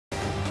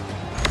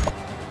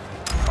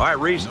All right,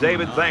 Reese,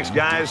 David, thanks,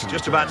 guys.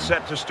 Just about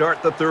set to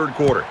start the third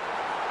quarter.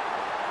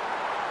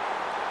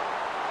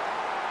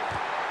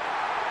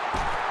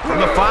 From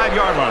the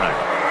 5-yard line.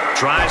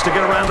 Tries to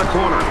get around the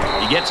corner.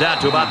 He gets out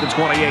to about the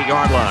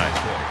 28-yard line.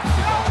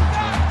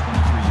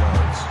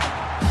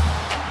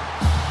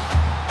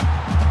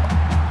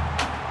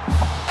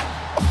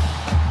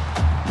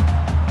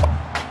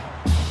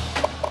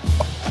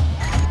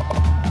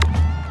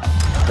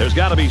 There's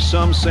got to be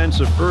some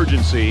sense of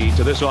urgency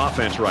to this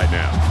offense right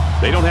now.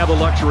 They don't have the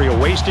luxury of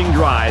wasting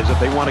drives if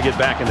they want to get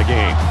back in the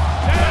game.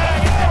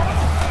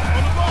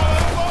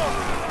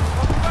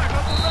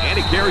 And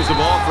he carries the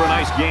ball for a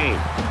nice gain.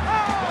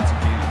 That's a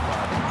gain of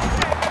 5.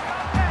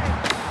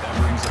 That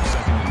brings up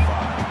 2nd and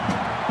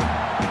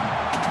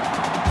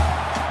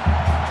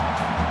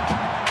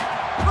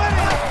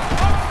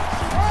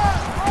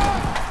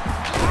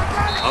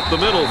 5. Up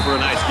the middle for a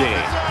nice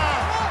gain.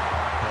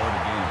 Call it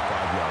a gain of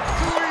 5 yards.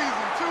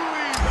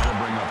 That'll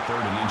bring up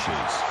 3rd and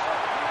inches.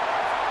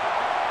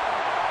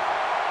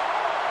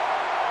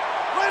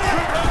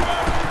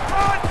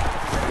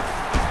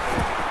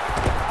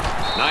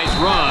 Nice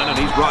run, and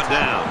he's brought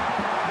down.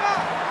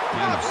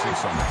 Gain of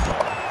 6 on the play.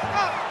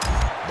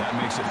 That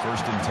makes it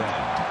 1st and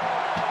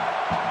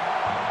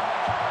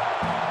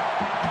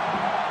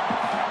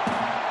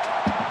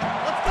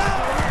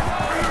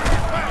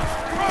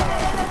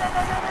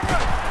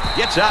 10.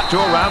 Gets out to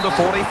around the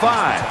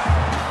 45.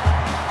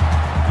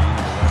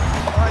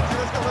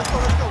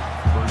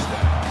 First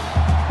down.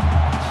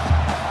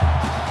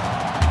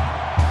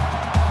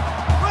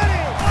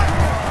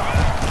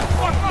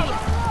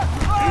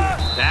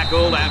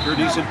 Tackled after a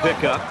decent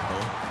pickup.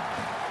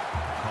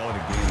 Call it a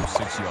gain of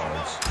 6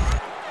 yards.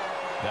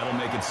 That'll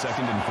make it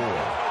 2nd and 4.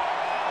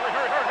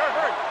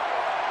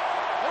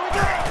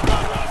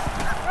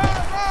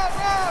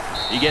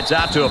 He gets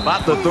out to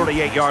about the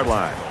 38-yard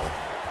line.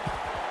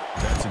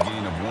 That's a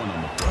gain of 1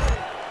 on the play.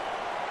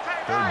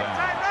 3rd down.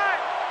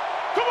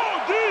 Come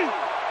on, D!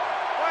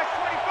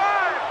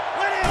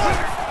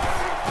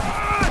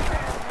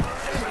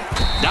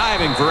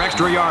 Diving for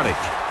extra yardage.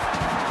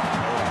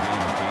 Call it a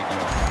gain of 8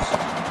 yards.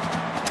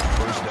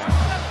 First down.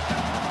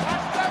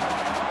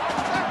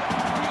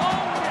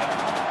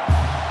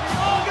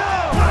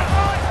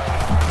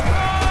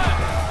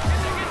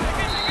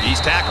 He's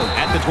tackled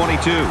at the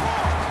 22.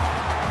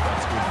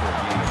 That's good for a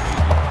gain of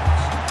 8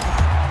 yards.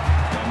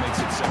 That makes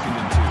it 2nd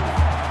and 2.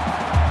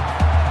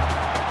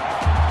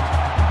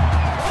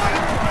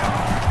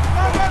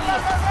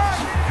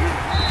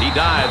 He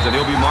dives, and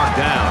he'll be marked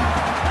down.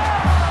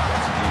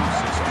 That's a gain of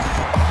 6 on the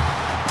play.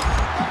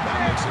 That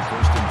makes it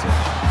 1st and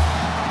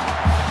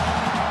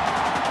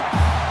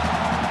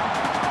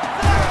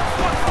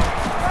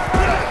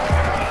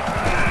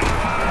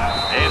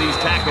 10. And he's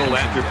tackled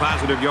after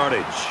positive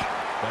yardage.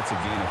 That's a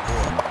gain of 4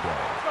 on the play.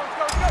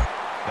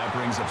 That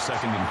brings up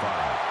 2nd and 5.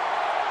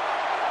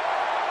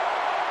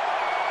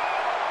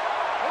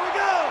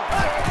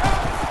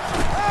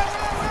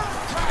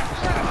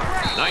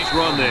 Nice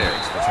run there.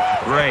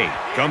 Great.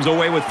 Comes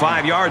away with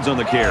 5 yards on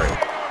the carry.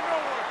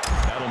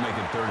 That'll make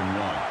it 3rd and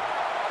 1.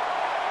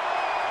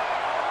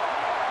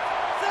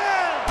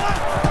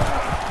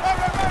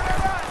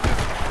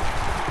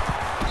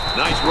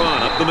 Nice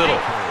run up the middle.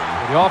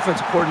 The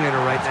offensive coordinator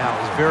right now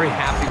is very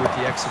happy with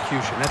the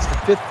execution. That's the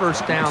 5th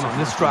first down on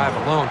this drive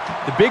alone.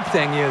 The big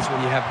thing is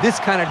when you have this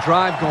kind of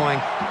drive going,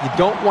 you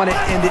don't want to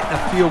end it in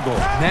a field goal.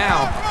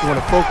 Now you want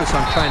to focus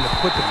on trying to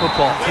put the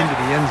football into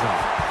the end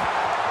zone.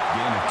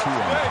 Gain of 2 on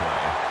the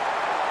play.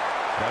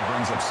 That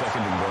brings up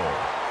 2nd and goal.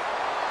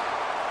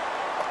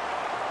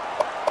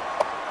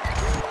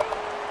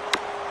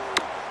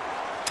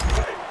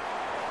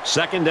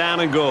 Second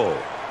down and goal.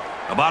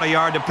 About a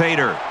yard to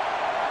Pater.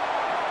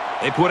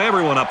 They put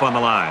everyone up on the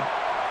line.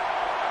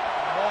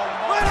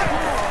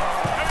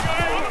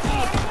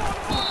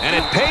 And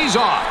it pays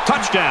off.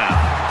 Touchdown.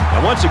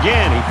 And once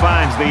again, he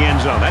finds the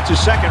end zone. That's his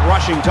 2nd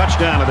rushing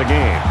touchdown of the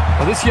game.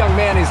 Well, this young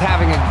man is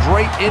having a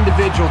great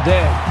individual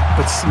day,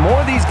 but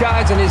more of these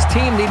guys on his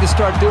team need to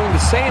start doing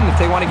the same if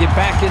they want to get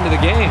back into the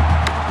game.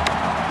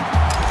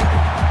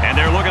 And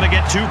they're looking to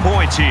get 2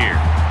 points here.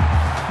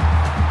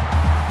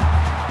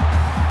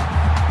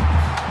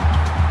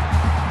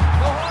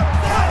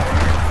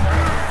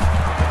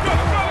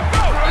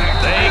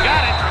 They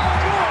got it.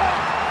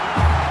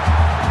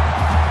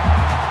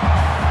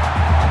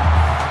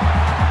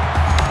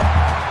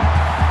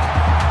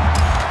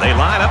 They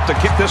line up to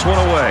kick this one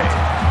away.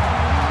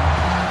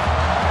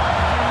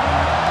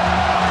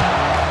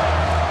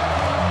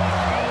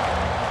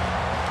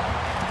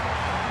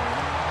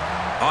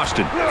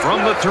 Austin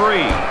from the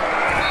 3.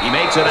 He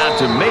makes it out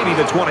to maybe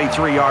the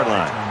 23-yard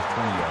line.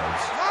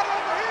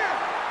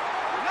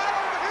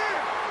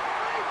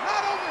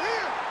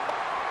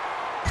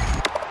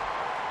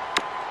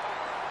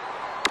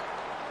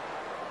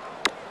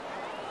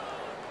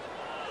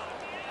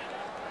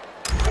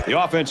 The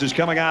offense is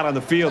coming out on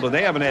the field, and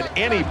they haven't had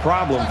any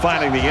problem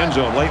finding the end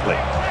zone lately.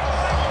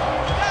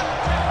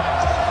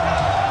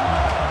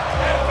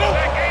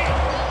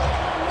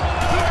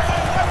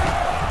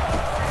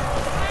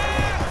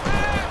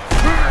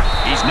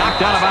 He's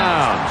knocked out of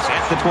bounds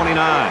at the 29. Gain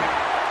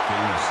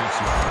of 6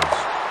 yards.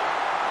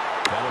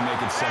 That'll make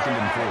it 2nd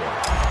and 4. 47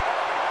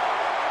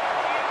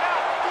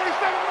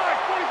 right,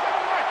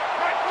 47 right.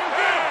 Right,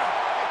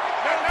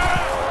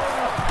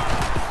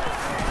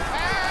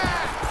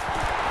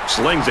 47.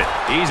 Slings it.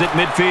 He's at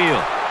midfield.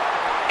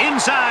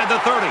 Inside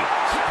the 30.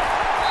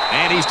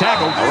 And he's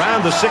tackled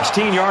around the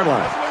 16-yard line.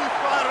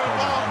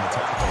 On the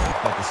tackle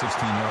at the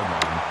 16-yard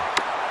line.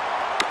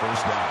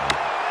 First down.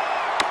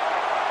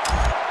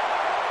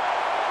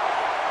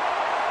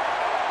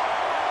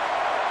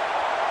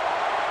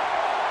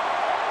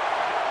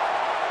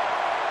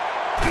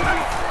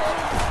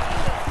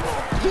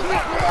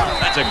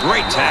 That's a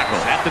great tackle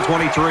at the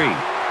 23.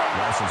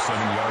 Loss of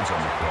 7 yards on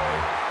the play.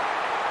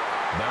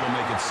 That'll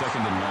make it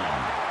 2nd and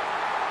long.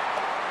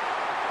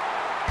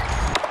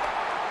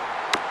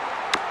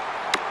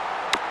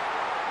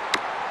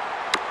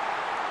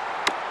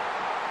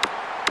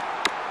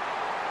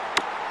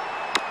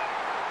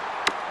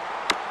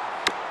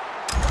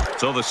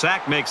 So the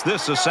sack makes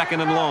this a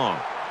 2nd and long.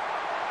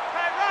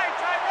 Tight right,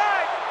 tight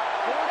right.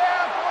 4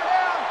 down, 4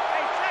 down.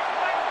 Hey, check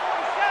right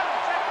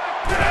 47, check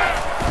right.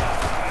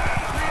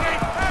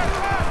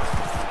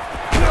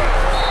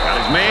 Got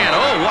his man.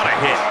 Oh, what a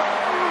hit.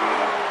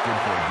 Good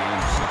for a gain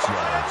of 6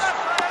 yards.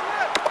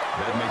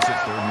 That makes it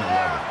 3rd and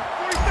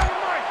 11. 47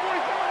 right,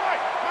 47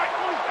 right. Right,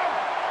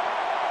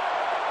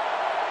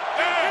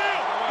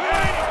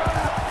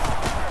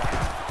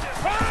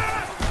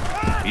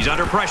 47. He's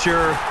under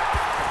pressure.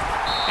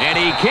 And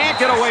he can't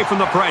get away from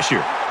the pressure.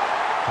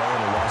 Call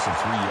it a loss of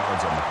 3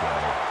 yards on the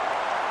play.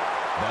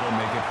 That'll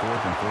make it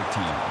 4th and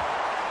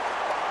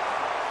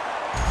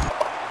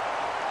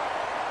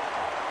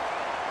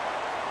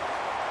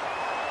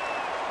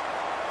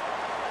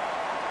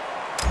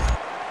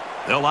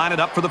 14. They'll line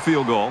it up for the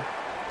field goal.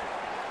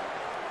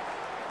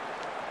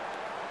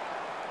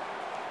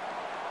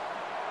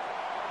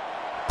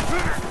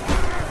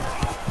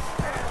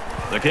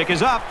 The kick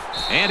is up,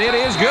 and it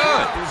is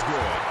good. It is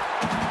good.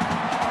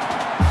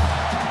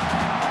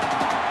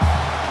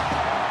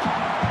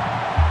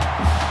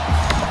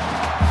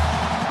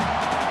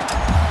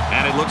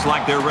 And it looks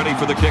like they're ready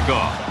for the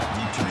kickoff.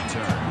 Deep to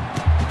return.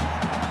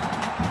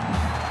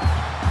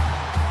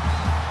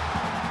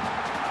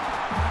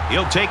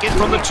 He'll take it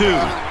from the 2.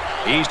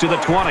 He's to the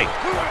 20.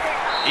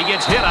 He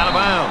gets hit out of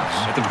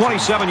bounds at the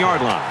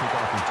 27-yard line.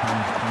 Kickoff return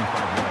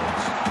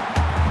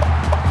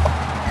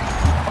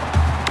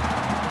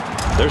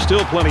 25 yards. There's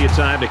still plenty of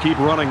time to keep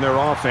running their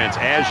offense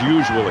as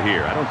usual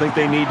here. I don't think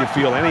they need to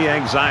feel any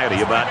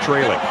anxiety about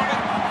trailing.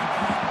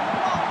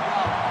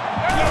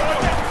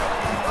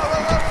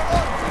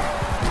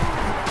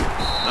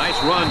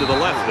 Nice run to the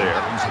left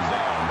there.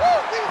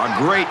 A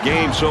great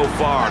game so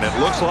far, and it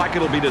looks like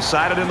it'll be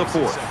decided in the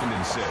 4th.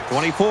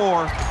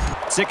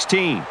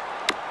 24-16.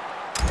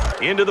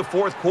 Into the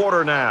 4th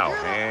quarter now,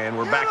 and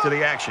we're back to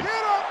the action.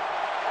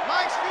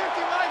 Mike's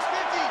 50, Mike's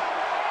 50.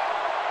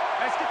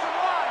 Let's get to the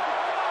line.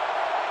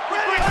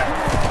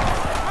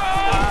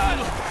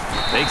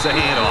 Takes a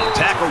handoff,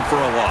 tackled for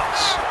a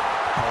loss.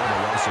 Call it a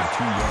loss of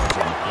 2 yards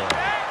on the play.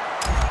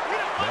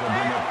 That'll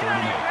bring up 3rd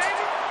and 8.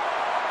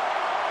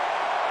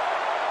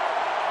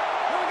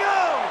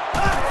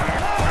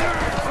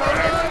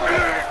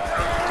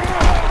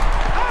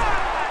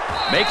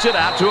 Makes it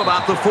out to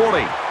about the 40. That's a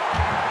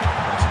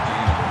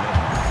gain of 11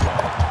 on the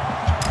play.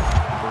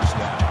 First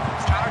down.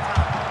 It's our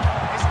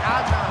time. It's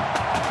our time.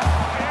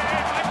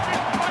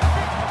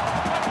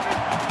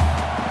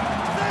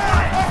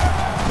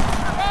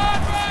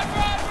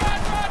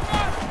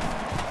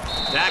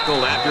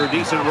 Tackled after a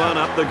decent run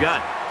up the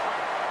gut.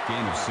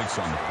 Gain of 6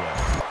 on the play.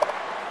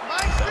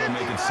 That'll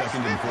make it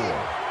 2nd and 4.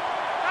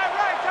 Tight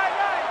right, tight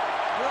right.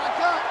 Here I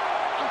come.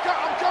 I'm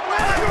coming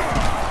at you.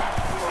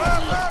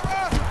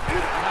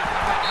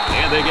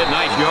 And they get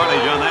nice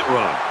yardage on that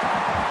run.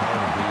 Call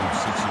it a gain of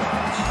 6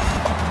 yards.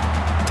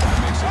 That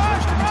makes it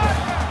 1st and 10.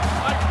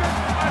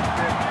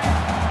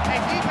 Hey,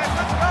 defense,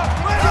 let's go.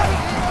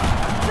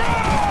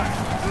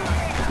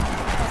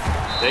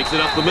 Takes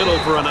it up the middle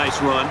for a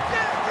nice run.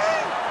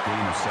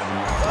 Gain of 7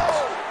 yards.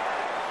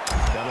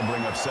 That'll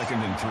bring up 2nd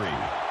and 3.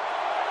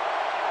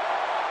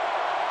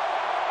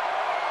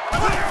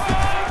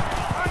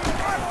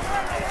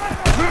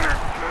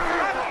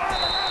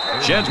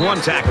 Sheds one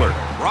tackler.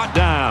 Brought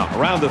down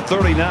around the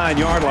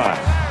 39-yard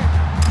line.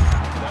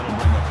 That'll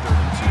bring up 3rd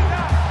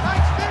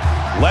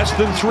and 2. Less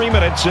than 3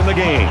 minutes in the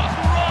game.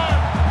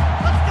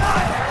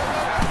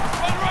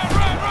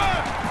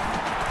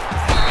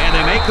 And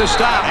they make the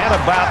stop at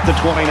about the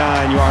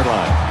 29-yard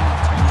line.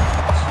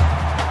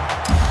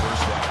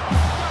 First down.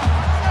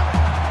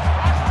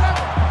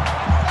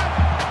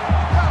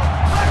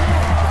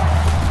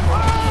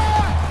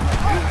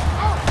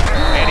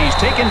 And he's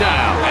taken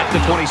down at the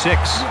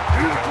 26.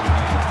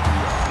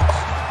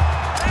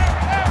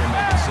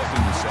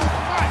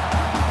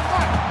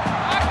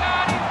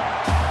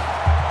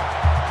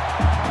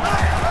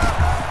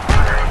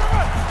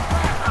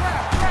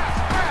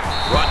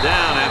 Brought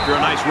down after a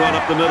nice run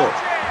up the middle.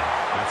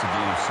 That's a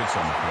gain of 6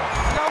 on the play.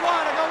 I got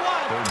one.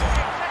 3rd down.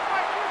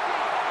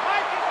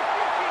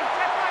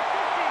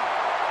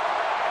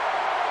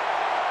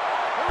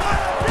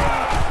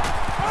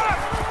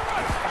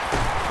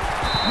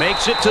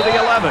 Takes it to the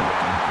 11.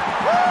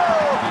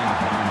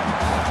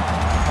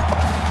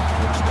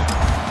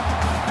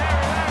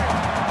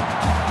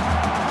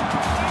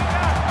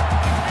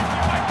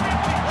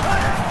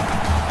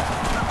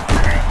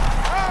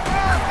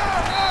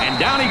 And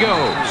down he goes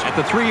at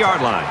the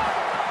 3-yard line.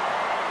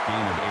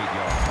 Gain of 8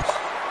 yards.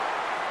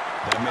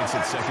 That makes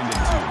it 2nd and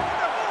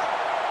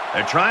 2.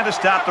 They're trying to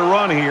stop the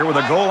run here with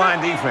a goal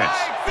line defense.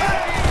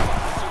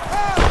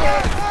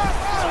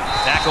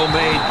 Tackle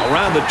made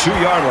around the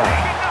 2-yard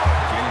line.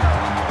 Gain of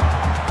 1 yard.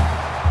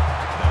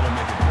 That'll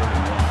make it 3rd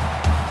and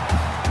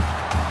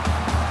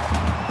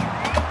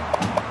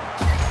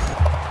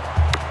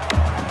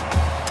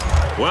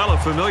 1. Well, a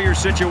familiar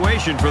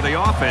situation for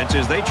the offense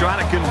as they try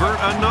to convert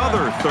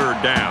another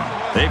 3rd down.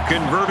 They've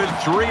converted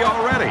 3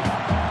 already.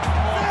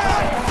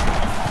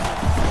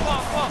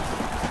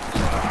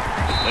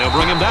 They'll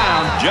bring him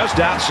down just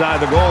outside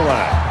the goal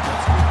line.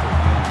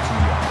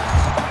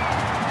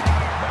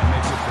 That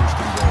makes it 1st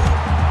and goal.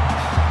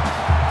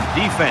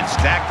 Defense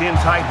stacked in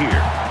tight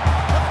here.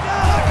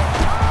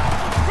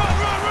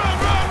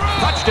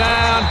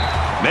 Touchdown.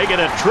 Make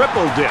it a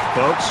triple dip,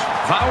 folks.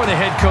 If I were the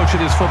head coach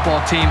of this football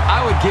team,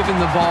 I would give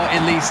him the ball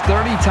at least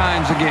 30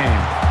 times a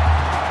game.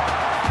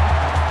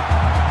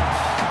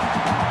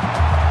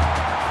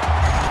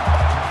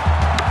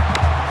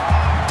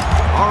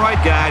 All right,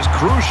 guys,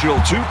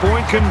 crucial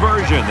 2-point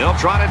conversion. They'll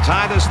try to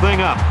tie this thing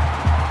up.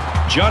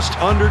 Just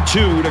under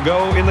 2 to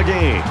go in the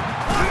game.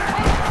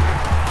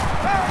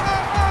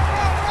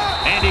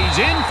 And he's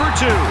in for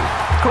 2.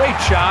 Great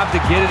job to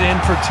get it in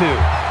for 2.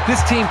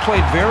 This team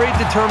played very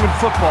determined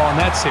football in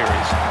that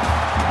series.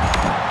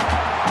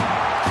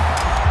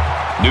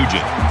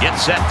 Nugent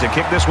gets set to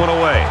kick this one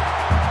away.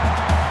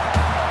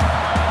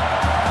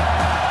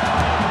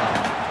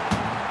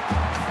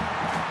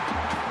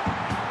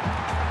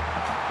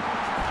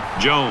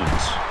 Jones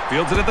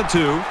fields it at the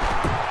 2.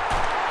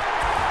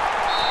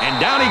 And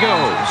down he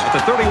goes at the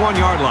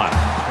 31-yard line.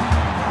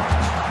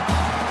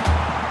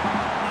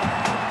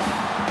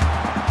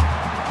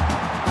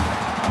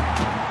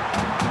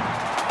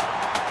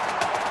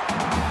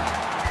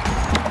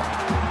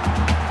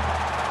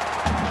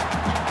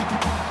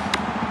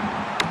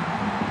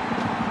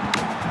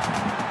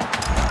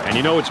 And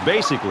you know, it's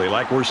basically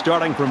like we're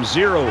starting from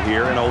 0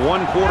 here in a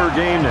 1-quarter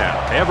game now.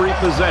 Every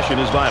possession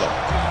is vital.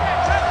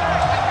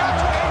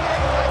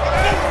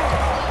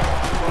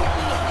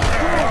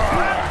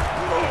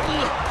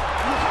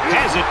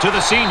 Has it to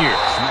the senior.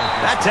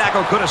 That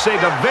tackle could have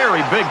saved a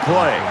very big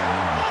play.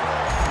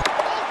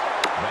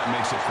 That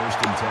makes it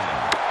 1st and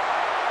 10.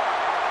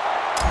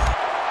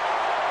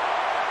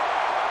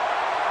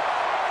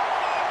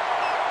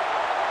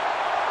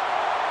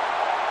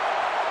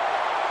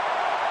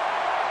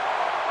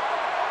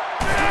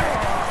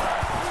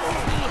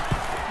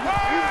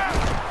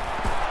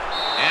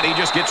 He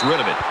just gets rid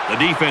of it. The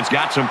defense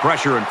got some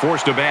pressure and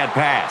forced a bad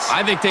pass.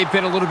 I think they've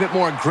been a little bit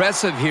more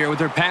aggressive here with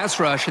their pass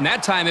rush, and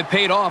that time it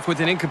paid off with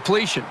an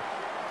incompletion.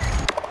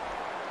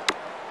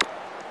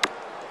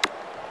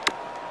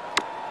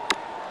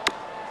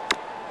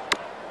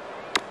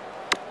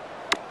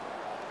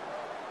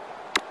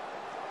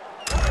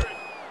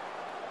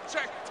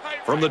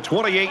 From the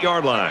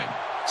 28-yard line,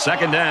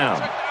 2nd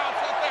down.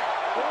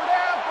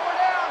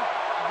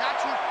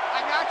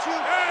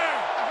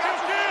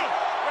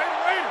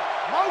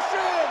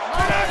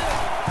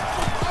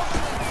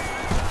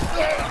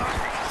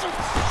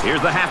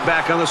 Here's the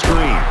halfback on the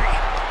screen.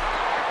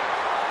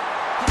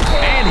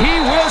 And he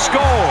will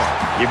score.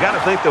 You've got to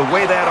think the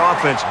way that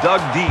offense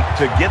dug deep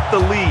to get the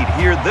lead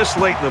here this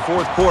late in the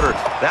 4th quarter,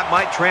 that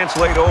might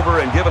translate over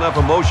and give enough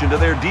emotion to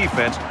their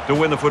defense to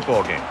win the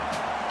football game.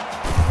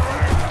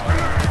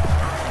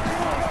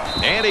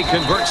 And he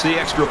converts the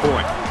extra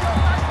point.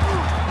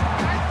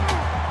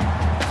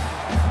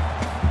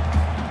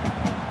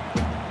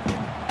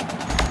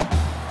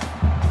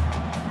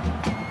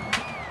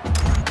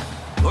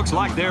 Looks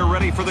like they're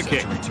ready for the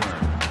kick.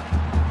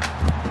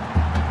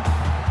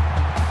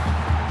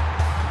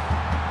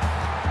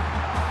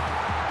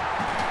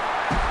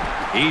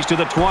 He's to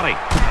the 20.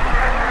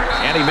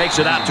 And he makes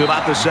it out to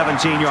about the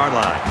 17-yard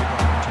line.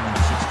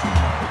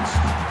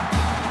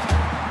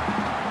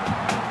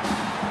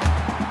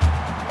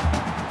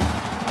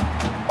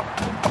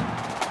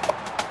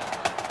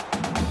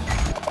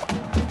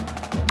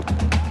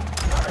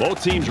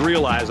 Both teams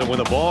realize that when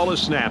the ball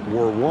is snapped,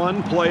 we're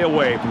 1 play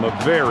away from a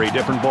very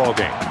different ball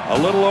game. A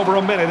little over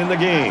a minute in the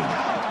game.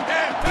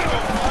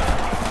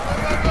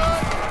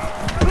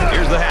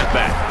 Here's the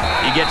halfback.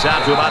 He gets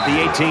out to about the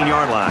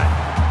 18-yard line.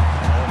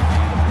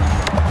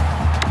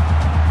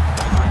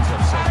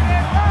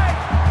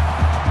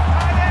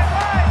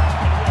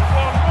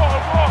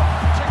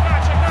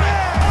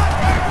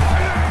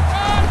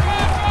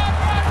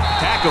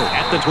 Tackle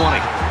at the 20.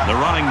 The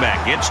running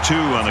back gets 2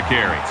 on the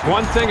carry.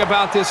 One thing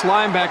about this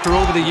linebacker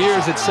over the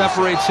years that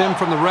separates him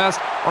from the rest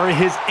are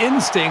his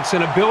instincts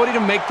and ability to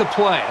make the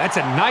play. That's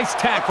a nice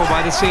tackle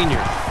by the senior.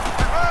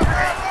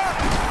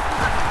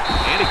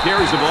 And And he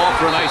carries the ball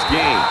for a nice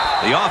gain.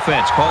 The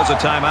offense calls a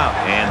timeout,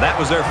 and that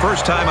was their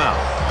first timeout.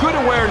 Good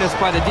awareness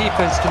by the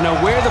defense to know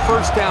where the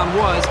first down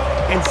was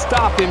and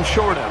stop him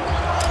short of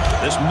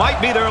it. This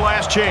might be their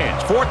last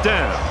chance. 4th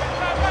down.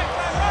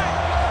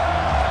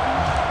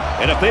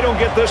 And if they don't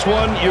get this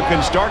one, you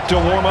can start to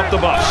warm up the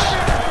bus.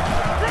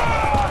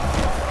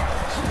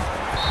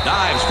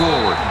 Dives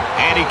forward,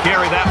 and he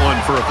carried that one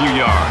for a few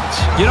yards.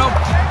 You know,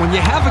 when you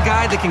have a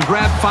guy that can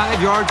grab 5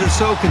 yards or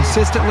so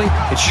consistently,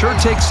 it sure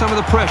takes some of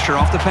the pressure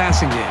off the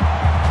passing game.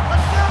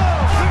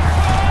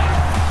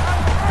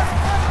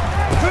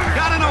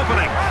 Got an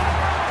opening.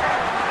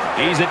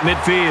 He's at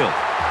midfield.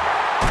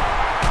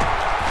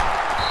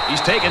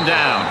 He's taken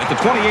down at the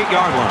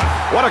 28-yard line.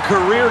 What a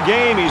career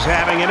game he's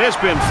having, and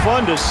it's been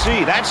fun to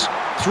see. That's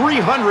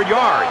 300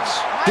 yards.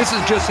 This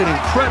is just an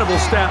incredible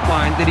stat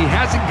line that he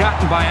hasn't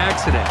gotten by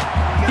accident.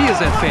 He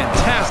is a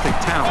fantastic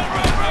talent.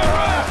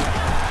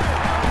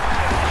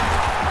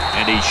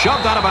 And he's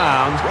shoved out of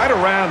bounds right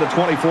around the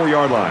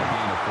 24-yard line.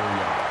 Gain of 4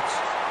 yards.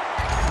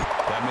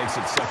 That makes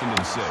it 2nd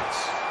and 6.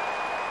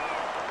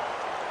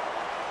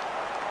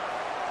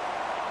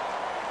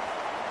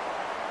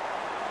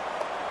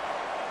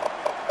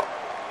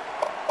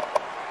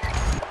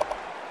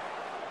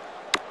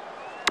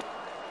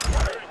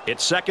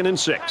 It's 2nd and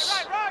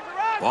 6.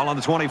 Ball on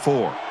the 24. 3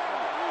 down,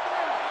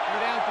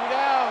 3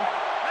 down.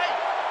 Hey,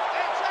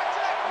 check.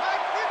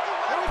 Mike,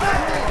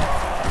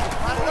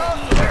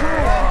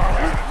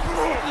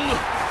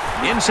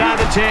 50. Inside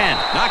the 10.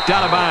 Knocked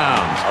out of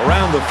bounds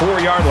around the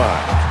 4-yard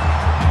line.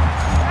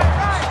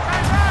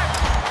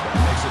 That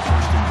makes it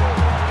 1st and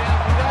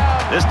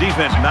goal. This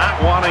defense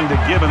not wanting to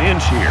give an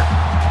inch here.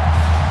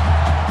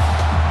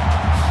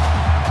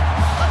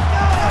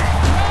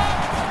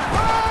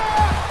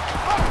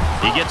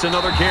 He gets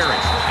another carry,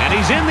 and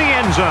he's in the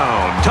end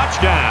zone.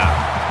 Touchdown.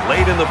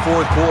 Late in the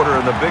 4th quarter,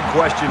 and the big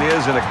question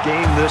is, in a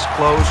game this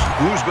close,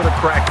 who's going to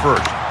crack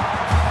first?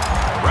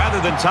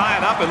 Rather than tie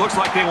it up, it looks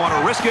like they want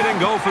to risk it and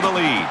go for the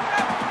lead.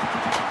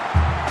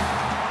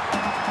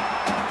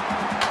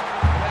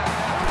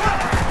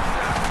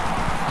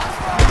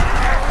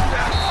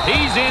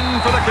 He's in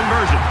for the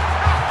conversion.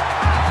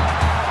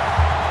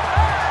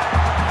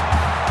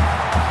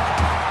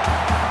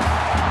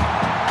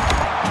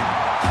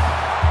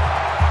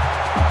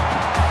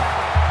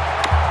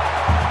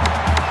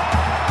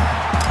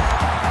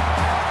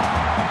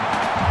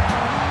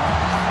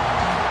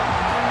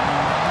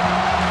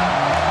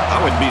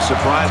 I wouldn't be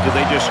surprised if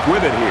they just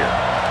squib it here.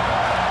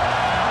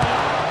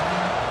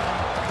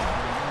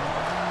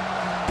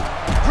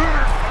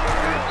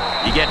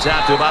 He gets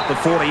out to about the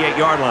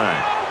 48-yard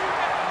line.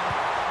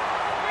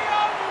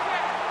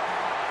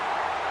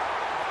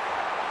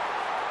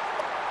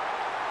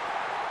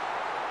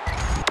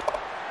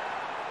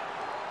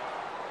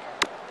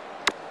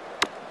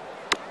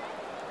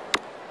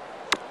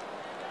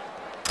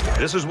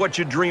 This is what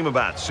you dream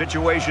about.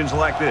 Situations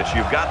like this.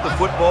 You've got the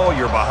football,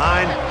 you're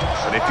behind,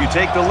 but if you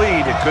take the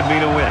lead, it could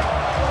mean a win.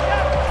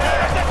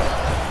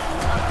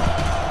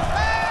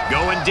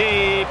 Going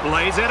deep,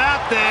 lays it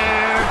out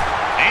there,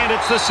 and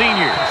it's the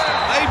seniors.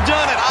 They've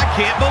done it. I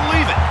can't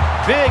believe it.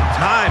 Big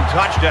time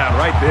touchdown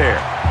right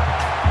there.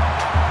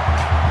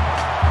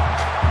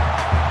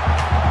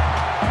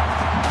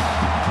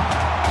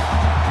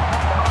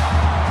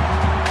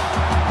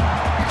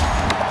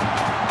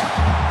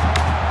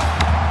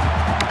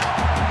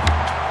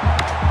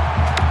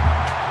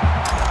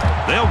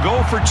 They'll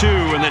go for 2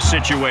 in this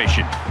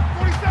situation.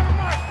 47,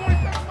 Mike.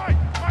 47, Mike.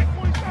 Mike,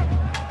 47.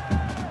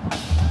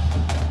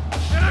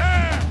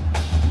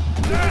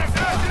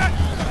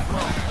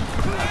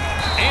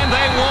 And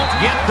they won't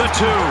get the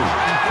 2.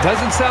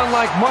 Doesn't sound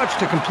like much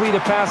to complete a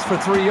pass for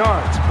 3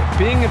 yards, but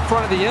being in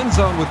front of the end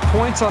zone with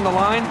points on the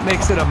line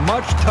makes it a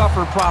much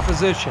tougher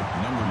proposition.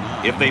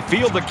 If they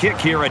field the kick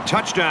here, a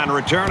touchdown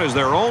return is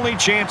their only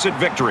chance at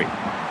victory.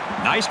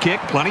 Nice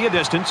kick, plenty of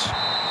distance.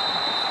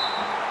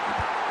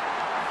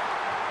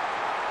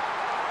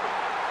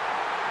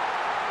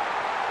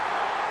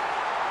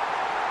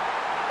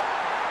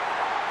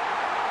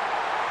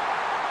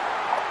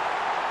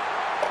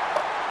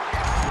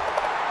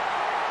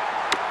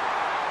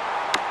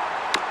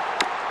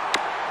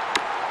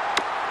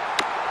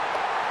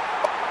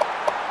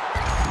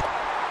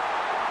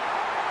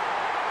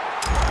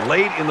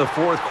 Late in the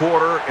 4th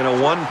quarter in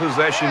a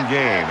one-possession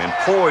game, and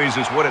poise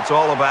is what it's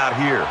all about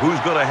here. Who's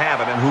going to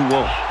have it and who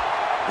won't?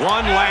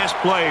 One last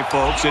play,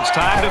 folks. It's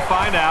time to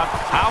find out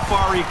how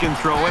far he can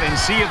throw it and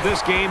see if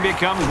this game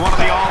becomes one of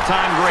the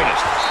all-time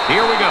greatest.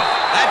 Here we go.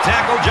 That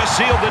tackle just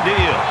sealed the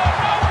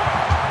deal.